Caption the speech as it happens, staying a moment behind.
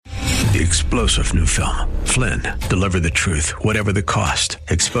The explosive new film, Flynn, deliver the truth, whatever the cost,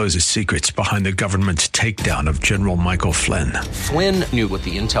 exposes secrets behind the government's takedown of General Michael Flynn. Flynn knew what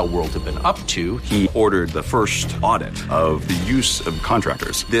the intel world had been up to. He ordered the first audit of the use of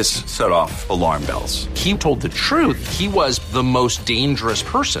contractors. This set off alarm bells. He told the truth. He was the most dangerous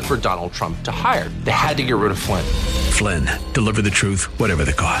person for Donald Trump to hire. They had to get rid of Flynn. Flynn, deliver the truth, whatever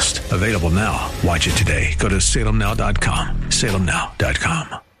the cost. Available now. Watch it today. Go to salemnow.com.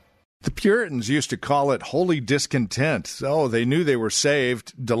 salemnow.com. The Puritans used to call it holy discontent. Oh, they knew they were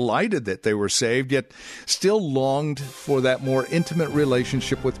saved, delighted that they were saved, yet still longed for that more intimate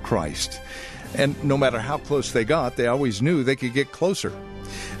relationship with Christ. And no matter how close they got, they always knew they could get closer.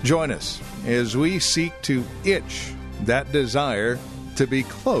 Join us as we seek to itch that desire to be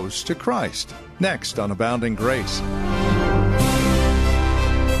close to Christ. Next on Abounding Grace.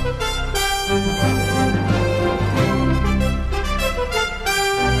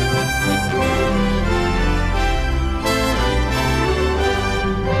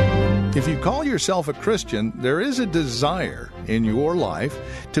 If you call yourself a Christian, there is a desire in your life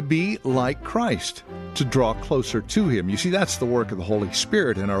to be like Christ, to draw closer to Him. You see, that's the work of the Holy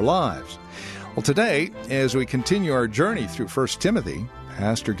Spirit in our lives. Well, today, as we continue our journey through 1 Timothy,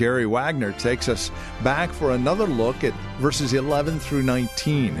 Pastor Gary Wagner takes us back for another look at verses 11 through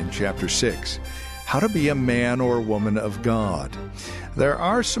 19 in chapter 6. How to be a man or woman of God. There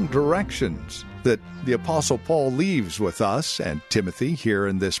are some directions that the Apostle Paul leaves with us and Timothy here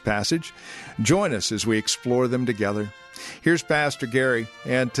in this passage. Join us as we explore them together. Here's Pastor Gary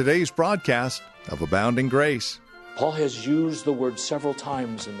and today's broadcast of Abounding Grace. Paul has used the word several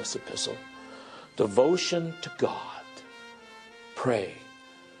times in this epistle. Devotion to God. Pray,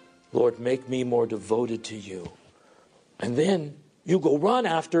 Lord, make me more devoted to you. And then you go run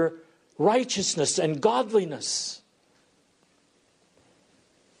after righteousness and godliness.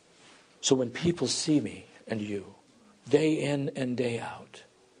 So when people see me and you, day in and day out,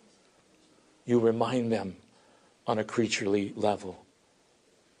 you remind them on a creaturely level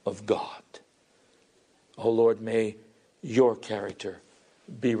of God. Oh Lord, may your character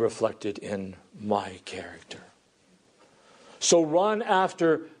be reflected in my character. So run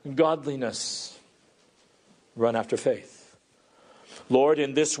after godliness. Run after faith. Lord,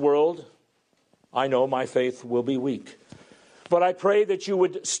 in this world, I know my faith will be weak. But I pray that you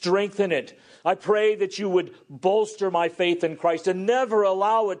would strengthen it. I pray that you would bolster my faith in Christ and never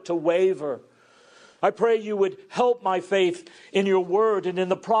allow it to waver. I pray you would help my faith in your word and in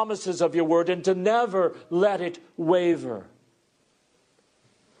the promises of your word and to never let it waver.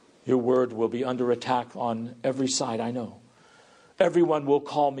 Your word will be under attack on every side, I know. Everyone will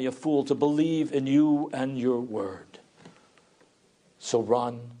call me a fool to believe in you and your word. So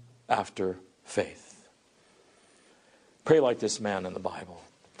run after faith. Pray like this man in the Bible.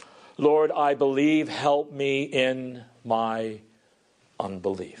 Lord, I believe, help me in my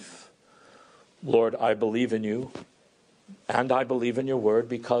unbelief. Lord, I believe in you, and I believe in your word,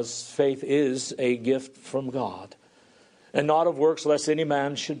 because faith is a gift from God, and not of works, lest any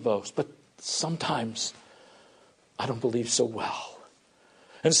man should boast. But sometimes I don't believe so well.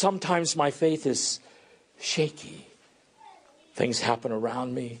 And sometimes my faith is shaky. Things happen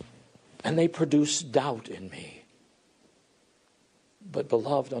around me, and they produce doubt in me. But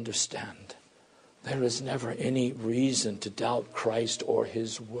beloved, understand, there is never any reason to doubt Christ or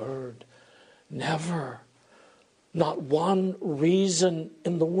His word. Never. Not one reason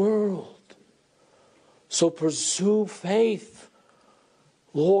in the world. So pursue faith.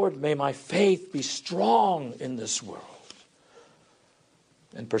 Lord, may my faith be strong in this world.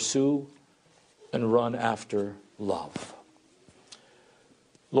 And pursue and run after love.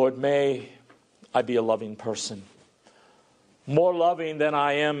 Lord, may I be a loving person. More loving than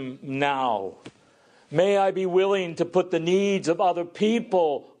I am now. May I be willing to put the needs of other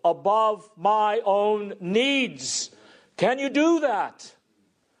people above my own needs. Can you do that?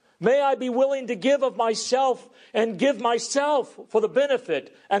 May I be willing to give of myself and give myself for the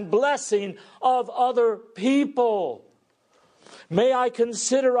benefit and blessing of other people. May I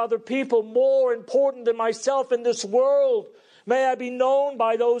consider other people more important than myself in this world. May I be known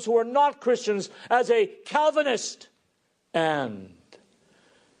by those who are not Christians as a Calvinist and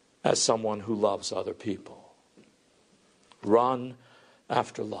as someone who loves other people. Run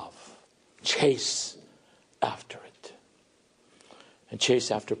after love. Chase after it. And chase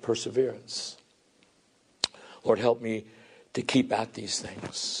after perseverance. Lord, help me to keep at these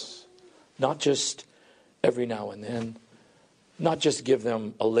things. Not just every now and then. Not just give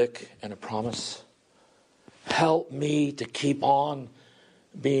them a lick and a promise. Help me to keep on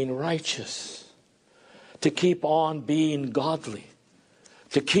being righteous. To keep on being godly.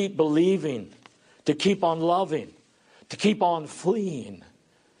 to keep believing, to keep on loving, to keep on fleeing,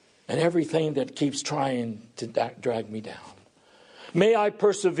 and everything that keeps trying to drag me down. May I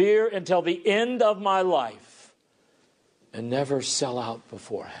persevere until the end of my life and never sell out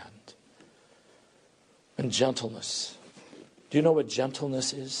beforehand. And gentleness. Do you know what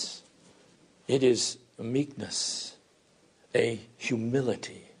gentleness is? It is a meekness, a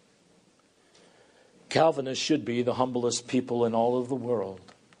humility. Calvinists should be the humblest people in all of the world,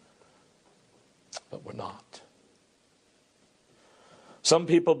 but we're not. Some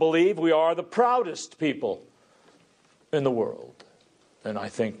people believe we are the proudest people in the world, and I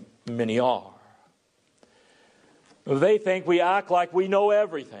think many are. They think we act like we know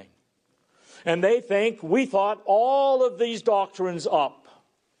everything, and they think we thought all of these doctrines up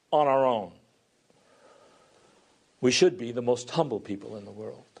on our own. We should be the most humble people in the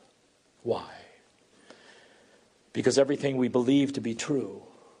world. Why? Because everything we believe to be true,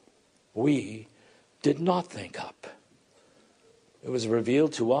 we did not think up. It was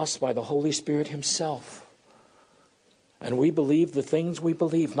revealed to us by the Holy Spirit Himself. And we believe the things we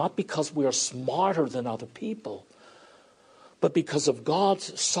believe, not because we are smarter than other people, but because of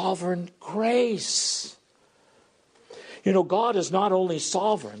God's sovereign grace. You know, God is not only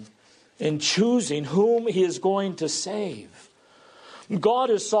sovereign in choosing whom He is going to save. God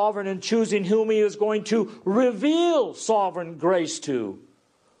is sovereign in choosing whom He is going to reveal sovereign grace to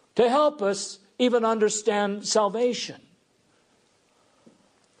help us even understand salvation.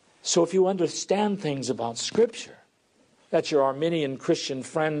 So if you understand things about Scripture that your Arminian Christian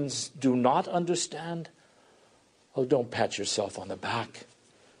friends do not understand, oh, don't pat yourself on the back.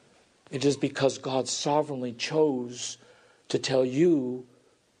 It is because God sovereignly chose to tell you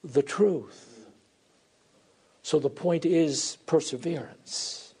the truth. So the point is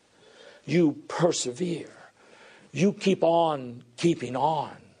perseverance. You persevere. You keep on keeping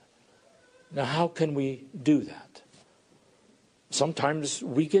on. Now, how can we do that? Sometimes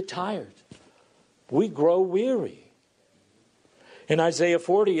we get tired. We grow weary. In Isaiah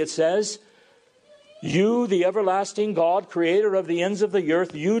 40 it says, "You, the everlasting God, creator of the ends of the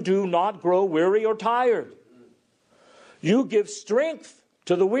earth, you do not grow weary or tired. You give strength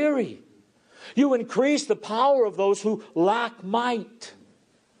to the weary. You increase the power of those who lack might."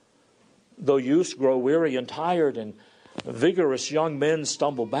 Though youths grow weary and tired, and vigorous young men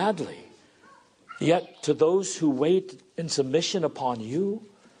stumble badly, yet to those who wait in submission upon you,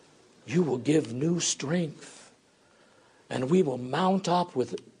 you will give new strength. And we will mount up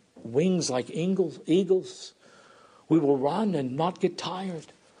with wings like eagles. We will run and not get tired.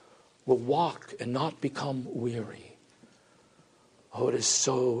 We'll walk and not become weary. Oh, it is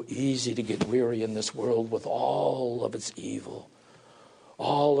so easy to get weary in this world with all of its evil,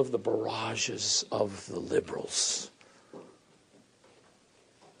 all of the barrages of the liberals,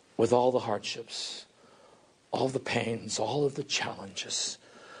 with all the hardships, all the pains, all of the challenges,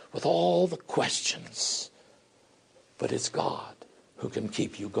 with all the questions. But it's God who can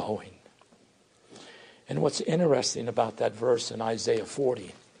keep you going. And what's interesting about that verse in Isaiah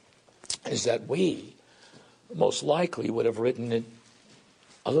 40 is that we most likely would have written it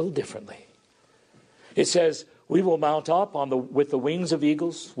a little differently. It says, we will mount up with the wings of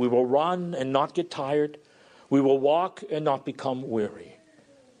eagles. We will run and not get tired. We will walk and not become weary.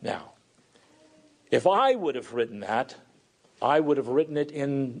 Now, if I would have written that, I would have written it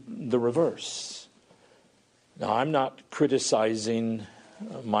in the reverse. Now, I'm not criticizing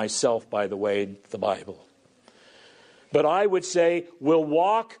myself, by the way, the Bible. But I would say, we'll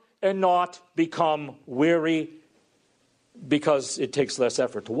walk and not become weary, because it takes less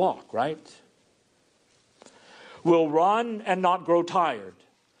effort to walk, right? We'll run and not grow tired.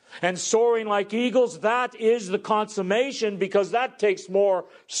 And soaring like eagles, that is the consummation, because that takes more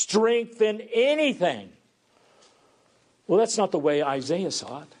strength than anything. Well, that's not the way Isaiah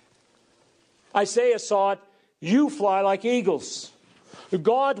saw it. Isaiah saw it, you fly like eagles.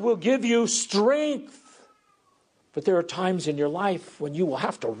 God will give you strength. But there are times in your life when you will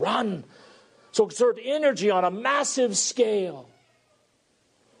have to run. So exert energy on a massive scale.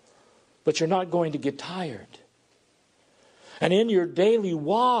 But you're not going to get tired. And in your daily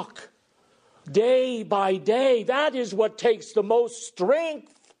walk, day by day, that is what takes the most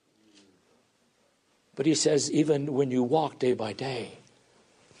strength. But he says, even when you walk day by day,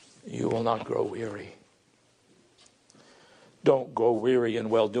 you will not grow weary. Don't grow weary in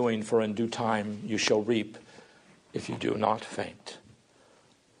well-doing, for in due time you shall reap if you do not faint.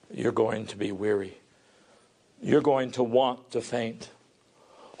 You're going to be weary. You're going to want to faint.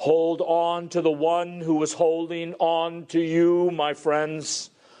 Hold on to the one who was holding on to you, my friends.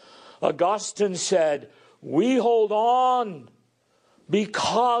 Augustine said, we hold on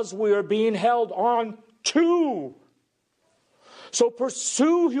because we are being held on to. So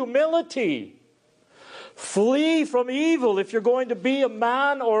pursue humility. Flee from evil if you're going to be a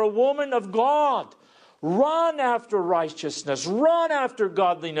man or a woman of God. Run after righteousness. Run after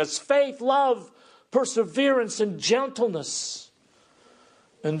godliness, faith, love, perseverance, and gentleness.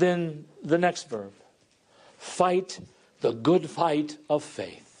 And then the next verb. Fight the good fight of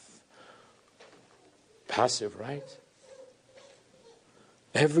faith. Passive, right?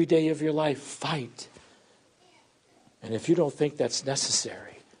 Every day of your life, fight. And if you don't think that's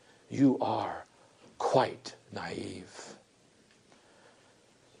necessary, you are quite naive.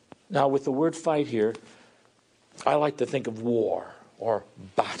 Now, with the word fight here, I like to think of war or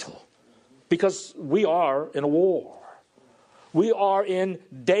battle, because we are in a war. We are in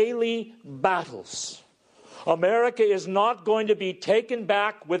daily battles. America is not going to be taken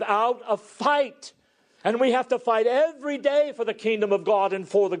back without a fight. And we have to fight every day for the kingdom of God and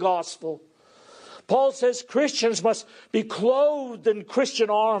for the gospel. Paul says Christians must be clothed in Christian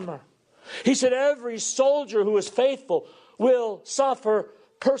armor. He said every soldier who is faithful will suffer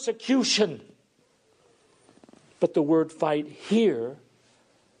persecution. But the word fight here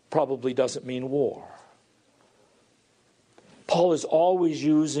probably doesn't mean war. Paul is always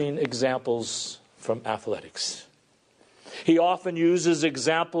using examples from athletics. He often uses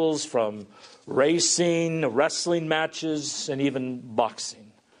examples from racing, wrestling matches, and even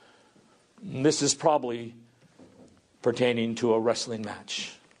boxing. This is probably pertaining to a wrestling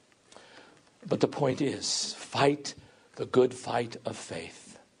match. But the point is, fight the good fight of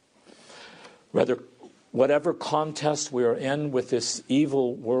faith. Whatever contest we are in with this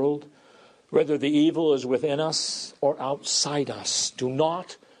evil world, whether the evil is within us or outside us, do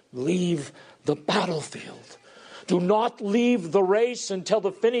not leave the battlefield. Do not leave the race until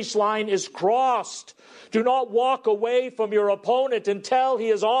the finish line is crossed. Do not walk away from your opponent until he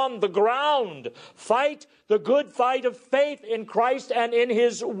is on the ground. Fight the good fight of faith in Christ and in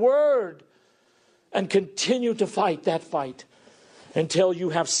His Word. And continue to fight that fight until you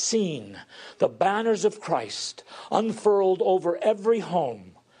have seen the banners of Christ unfurled over every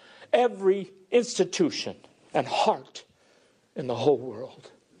home, every institution and heart in the whole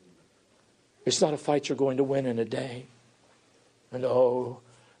world. It's not a fight you're going to win in a day. And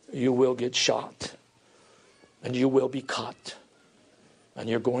you will get shot. And you will be cut. And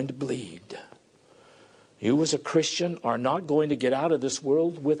you're going to bleed. You as a Christian are not going to get out of this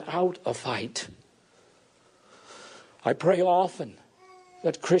world without a fight. I pray often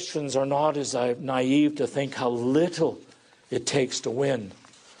that Christians are not as naive to think how little it takes to win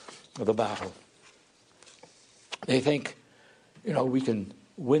the battle. They think, we can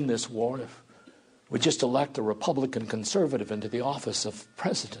win this war if we just elect a Republican conservative into the office of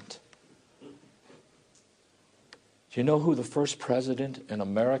president. Do you know who the first president in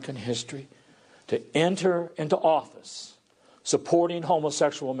American history to enter into office supporting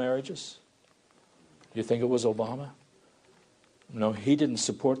homosexual marriages? Do you think it was Obama? No, he didn't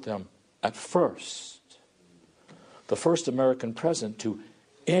support them at first. The first American president to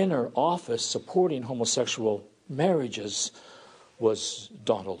enter office supporting homosexual marriages was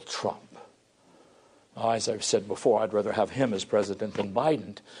Donald Trump. As I've said before, I'd rather have him as president than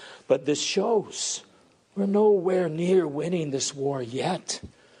Biden. But this shows we're nowhere near winning this war yet.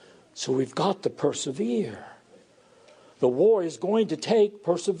 So we've got to persevere. The war is going to take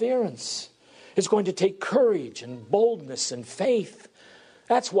perseverance. It's going to take courage and boldness and faith.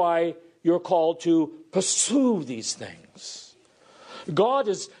 That's why you're called to pursue these things.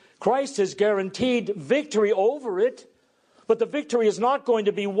 Christ has guaranteed victory over it. But the victory is not going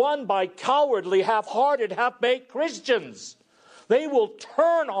to be won by cowardly, half-hearted, half-baked Christians. They will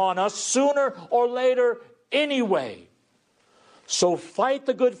turn on us sooner or later anyway. So fight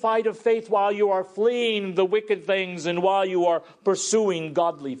the good fight of faith while you are fleeing the wicked things and while you are pursuing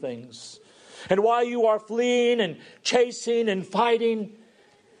godly things. And while you are fleeing and chasing and fighting,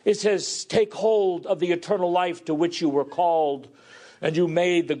 it says, take hold of the eternal life to which you were called. And you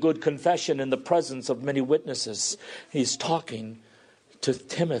made the good confession in the presence of many witnesses. He's talking to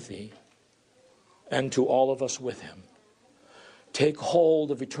Timothy and to all of us with him. Take hold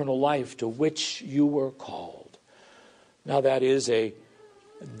of eternal life to which you were called. Now that is a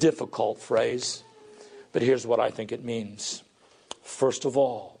difficult phrase, but here's what I think it means. First of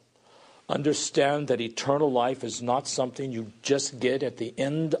all, understand that eternal life is not something you just get at the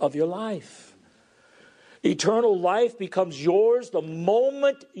end of your life. Eternal life becomes yours the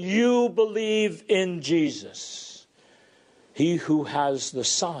moment you believe in Jesus. He who has the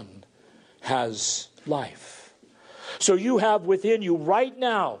Son has life. So you have within you right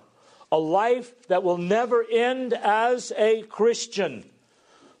now a life that will never end as a Christian.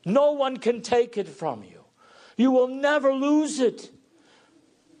 No one can take it from you. You will never lose it.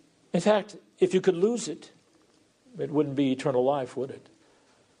 In fact, if you could lose it, it wouldn't be eternal life, would it?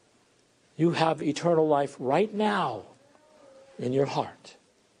 You have eternal life right now in your heart.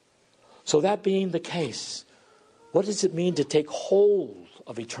 So that being the case, what does it mean to take hold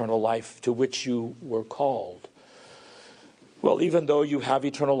of eternal life to which you were called? Well, even though you have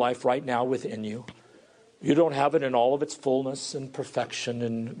eternal life right now within you, you don't have it in all of its fullness and perfection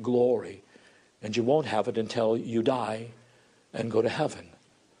and glory. And you won't have it until you die and go to heaven.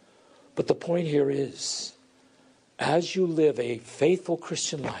 But the point here is, as you live a faithful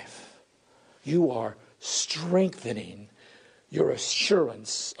Christian life, you are strengthening your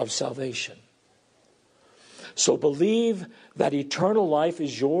assurance of salvation. So believe that eternal life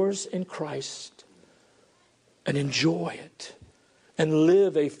is yours in Christ and enjoy it. And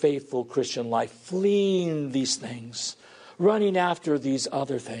live a faithful Christian life, fleeing these things, running after these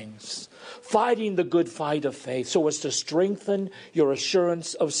other things, fighting the good fight of faith so as to strengthen your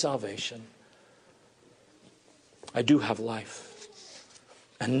assurance of salvation. I do have life,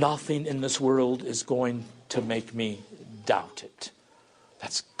 and nothing in this world is going to make me doubt it.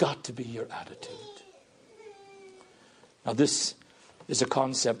 That's got to be your attitude. Now, this is a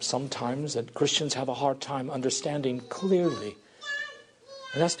concept sometimes that Christians have a hard time understanding clearly.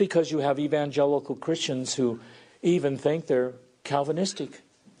 And that's because you have evangelical Christians who even think they're Calvinistic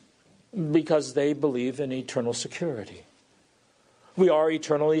because they believe in eternal security. We are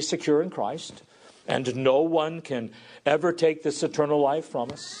eternally secure in Christ, and no one can ever take this eternal life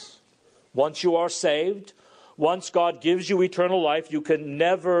from us. Once you are saved, once God gives you eternal life, you can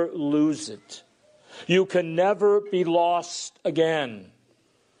never lose it. You can never be lost again.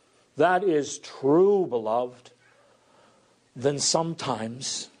 That is true, beloved. Then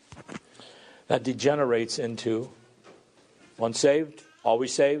sometimes that degenerates into once saved,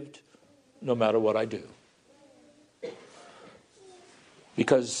 always saved, no matter what I do.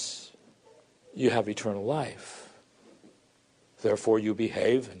 Because you have eternal life. Therefore you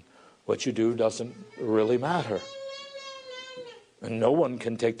behave, and what you do doesn't really matter. And no one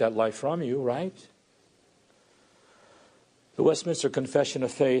can take that life from you, right? The Westminster Confession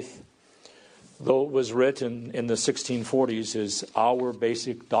of Faith, though it was written in the 1640s, is our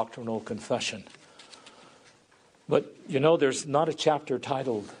basic doctrinal confession. But you know, there's not a chapter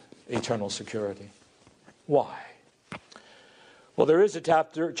titled Eternal Security. Why? Well, there is a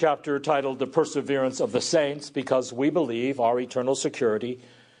chapter titled The Perseverance of the Saints, because we believe our eternal security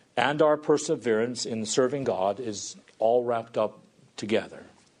and our perseverance in serving God is all wrapped up together.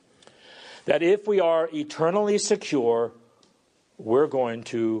 That if we are eternally secure, we're going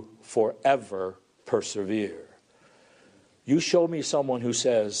to forever persevere. You show me someone who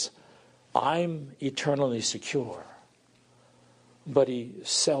says, I'm eternally secure, but he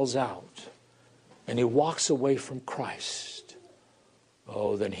sells out and he walks away from Christ.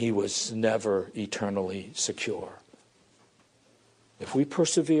 Oh, then he was never eternally secure. If we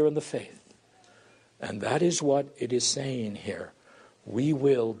persevere in the faith, and that is what it is saying here, we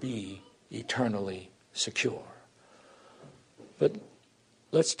will be eternally secure. But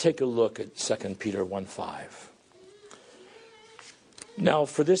let's take a look at 2 Peter 1:5. Now,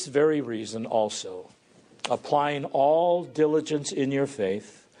 for this very reason also, applying all diligence in your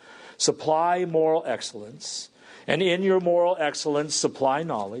faith, supply moral excellence, and in your moral excellence supply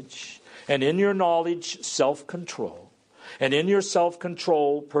knowledge, and in your knowledge self-control, and in your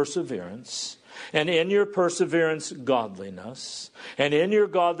self-control perseverance, and in your perseverance godliness, and in your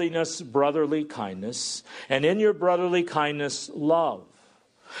godliness brotherly kindness, and in your brotherly kindness love.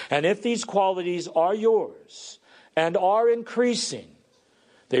 And if these qualities are yours and are increasing,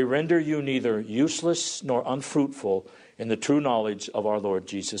 they render you neither useless nor unfruitful in the true knowledge of our Lord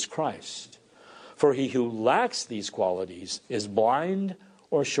Jesus Christ. For he who lacks these qualities is blind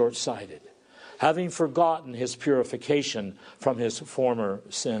or short-sighted, having forgotten his purification from his former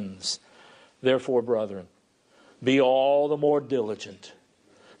sins. Therefore, brethren, be all the more diligent.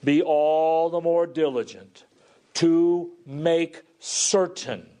 Be all the more diligent to make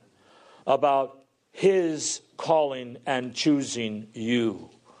certain about his calling and choosing you.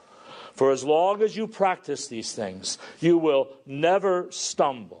 For as long as you practice these things, you will never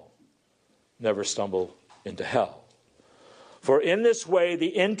stumble into hell. For in this way,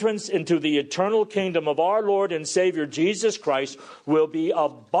 the entrance into the eternal kingdom of our Lord and Savior Jesus Christ will be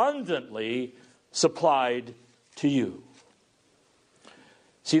abundantly supplied to you.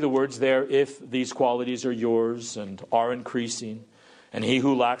 See the words there, if these qualities are yours and are increasing, and he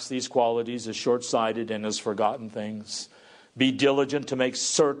who lacks these qualities is short-sighted and has forgotten things. Be diligent to make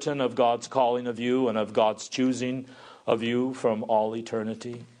certain of God's calling of you and of God's choosing of you from all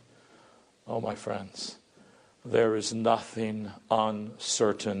eternity. Oh, my friends, there is nothing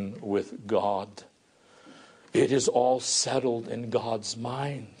uncertain with God. It is all settled in God's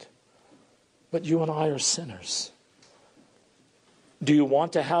mind. But you and I are sinners. Do you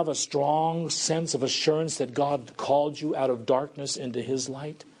want to have a strong sense of assurance that God called you out of darkness into His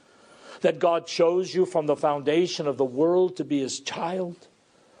light? That God chose you from the foundation of the world to be His child?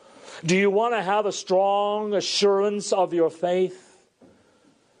 Do you want to have a strong assurance of your faith?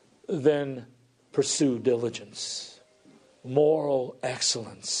 Then pursue diligence, moral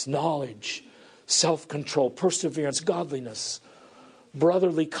excellence, knowledge, self-control, perseverance, godliness,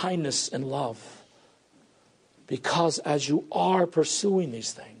 brotherly kindness, and love. Because as you are pursuing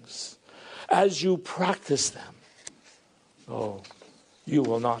these things, as you practice them, you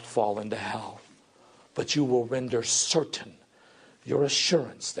will not fall into hell, but you will render certain your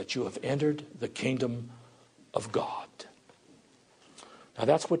assurance that you have entered the kingdom of God. Now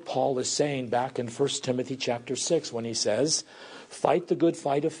that's what Paul is saying back in 1 Timothy chapter 6 when he says, fight the good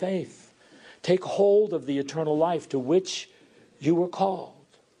fight of faith. Take hold of the eternal life to which you were called.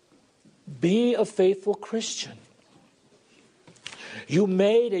 Be a faithful Christian. You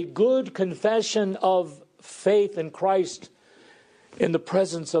made a good confession of faith in Christ in the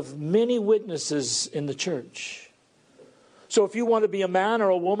presence of many witnesses in the church. So if you want to be a man or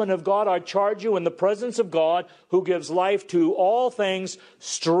a woman of God, I charge you in the presence of God, who gives life to all things,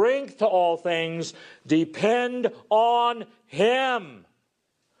 strength to all things, depend on Him.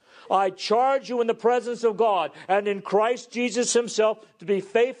 I charge you in the presence of God and in Christ Jesus Himself to be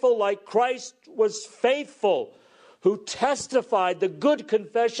faithful like Christ was faithful, who testified the good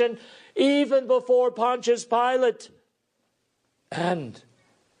confession even before Pontius Pilate, and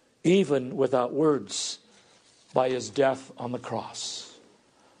even without words by His death on the cross.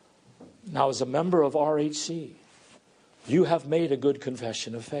 Now, as a member of RHC, you have made a good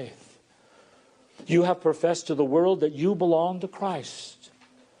confession of faith. You have professed to the world that you belong to Christ.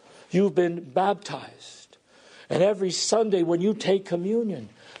 You've been baptized. And every Sunday when you take communion,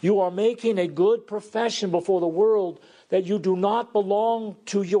 you are making a good profession before the world that you do not belong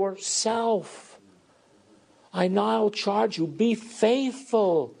to yourself. I now charge you, be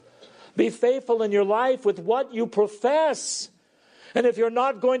faithful. Be faithful in your life with what you profess. And if you're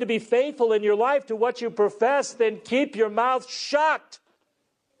not going to be faithful in your life to what you profess, then keep your mouth shut.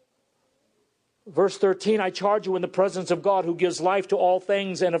 Verse 13, I charge you in the presence of God, who gives life to all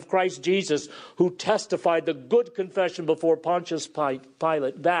things, and of Christ Jesus, who testified the good confession before Pontius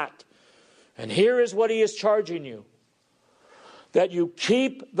Pilate, that, and here is what he is charging you, that you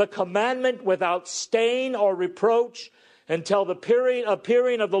keep the commandment without stain or reproach until the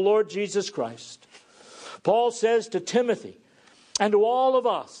appearing of the Lord Jesus Christ. Paul says to Timothy and to all of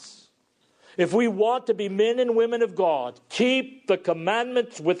us, if we want to be men and women of God, keep the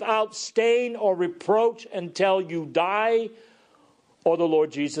commandments without stain or reproach until you die or the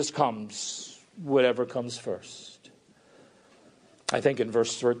Lord Jesus comes, whatever comes first. I think in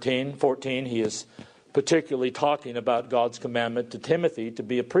verse 14, he is particularly talking about God's commandment to Timothy to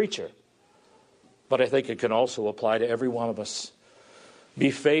be a preacher. But I think it can also apply to every one of us.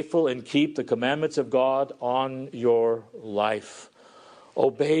 Be faithful and keep the commandments of God on your life.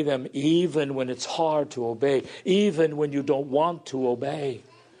 Obey them even when it's hard to obey, even when you don't want to obey.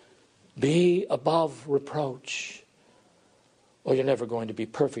 Be above reproach. Well, you're never going to be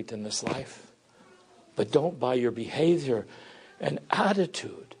perfect in this life. But don't, by your behavior and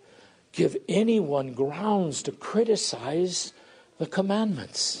attitude, give anyone grounds to criticize the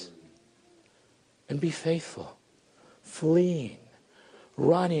commandments. And be faithful, fleeing,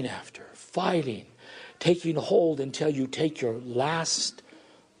 running after, fighting, taking hold until you take your last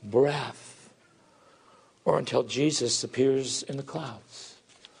breath, or until Jesus appears in the clouds.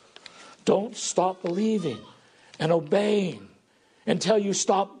 Don't stop believing and obeying until you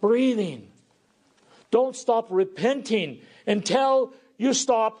stop breathing. Don't stop repenting until you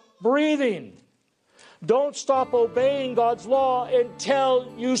stop breathing. Don't stop obeying God's law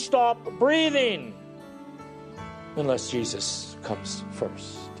until you stop breathing. Unless Jesus comes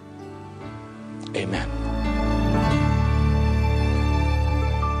first. Amen.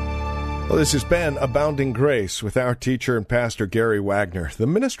 Well, this has been Abounding Grace with our teacher and pastor Gary Wagner, the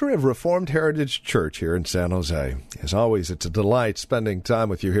minister of Reformed Heritage Church here in San Jose. As always, it's a delight spending time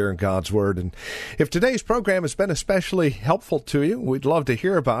with you here in God's Word. And if today's program has been especially helpful to you, we'd love to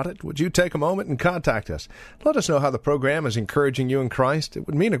hear about it. Would you take a moment and contact us? Let us know how the program is encouraging you in Christ. It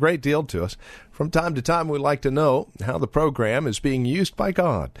would mean a great deal to us. From time to time, we'd like to know how the program is being used by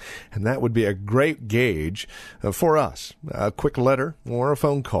God. And that would be a great gauge for us. A quick letter or a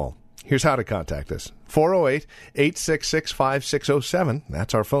phone call. Here's how to contact us. 408-866-5607.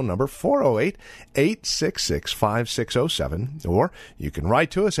 That's our phone number, 408-866-5607. Or you can write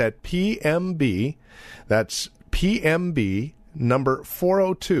to us at PMB. That's PMB number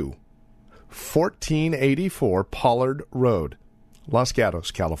 402, 1484 Pollard Road, Los Gatos,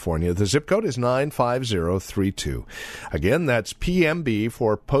 California. The zip code is 95032. Again, that's PMB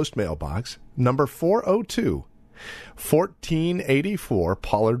for Post Mailbox, number 402, 1484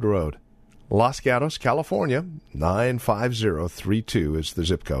 Pollard Road, Los Gatos, California, 95032 is the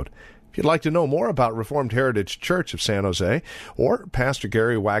zip code. If you'd like to know more about Reformed Heritage Church of San Jose or Pastor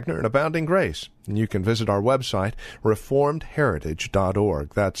Gary Wagner and Abounding Grace, you can visit our website,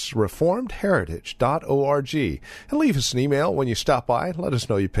 reformedheritage.org. That's reformedheritage.org. And leave us an email when you stop by. Let us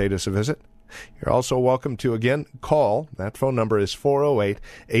know you paid us a visit. You're also welcome to, again, call. That phone number is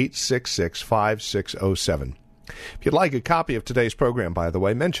 408-866-5607. If you'd like a copy of today's program, by the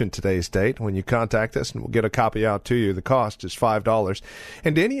way, mention today's date when you contact us, and we'll get a copy out to you. The cost is $5.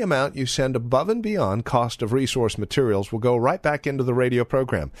 And any amount you send above and beyond cost of resource materials will go right back into the radio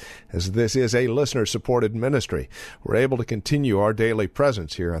program. As this is a listener-supported ministry, we're able to continue our daily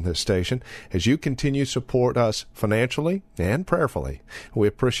presence here on this station as you continue to support us financially and prayerfully. We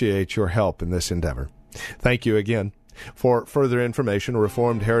appreciate your help in this endeavor. Thank you again. For further information,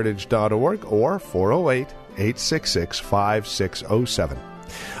 reformedheritage.org or 408-866-5607.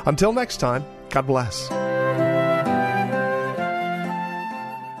 Until next time, God bless.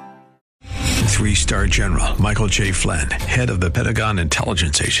 3-star General Michael J. Flynn, head of the Pentagon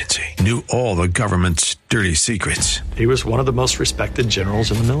Intelligence Agency, knew all the government's dirty secrets. He was one of the most respected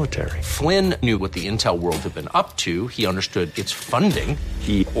generals in the military. Flynn knew what the intel world had been up to. He understood its funding.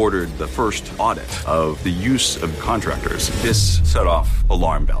 He ordered the first audit of the use of contractors. This set off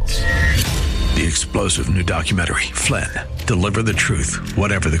alarm bells. The explosive new documentary, Flynn, Deliver the Truth,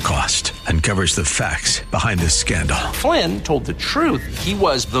 Whatever the Cost, uncovers the facts behind this scandal. Flynn told the truth. He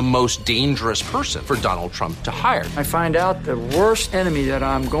was the most dangerous person for Donald Trump to hire. I find out the worst enemy that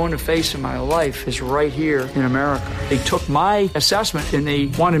I'm going to face in my life is right here in America. They took my assessment and they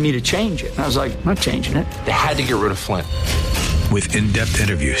wanted me to change it. And I was like, I'm not changing it. They had to get rid of Flynn. With in-depth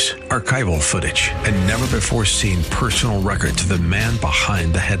interviews, archival footage, and never-before-seen personal records of the man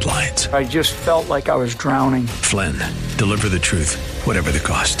behind the headlines. I just felt like I was drowning. Flynn, Deliver the Truth, Whatever the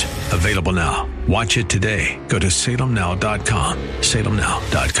Cost. Available now. Watch it today. Go to salemnow.com.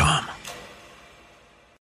 salemnow.com.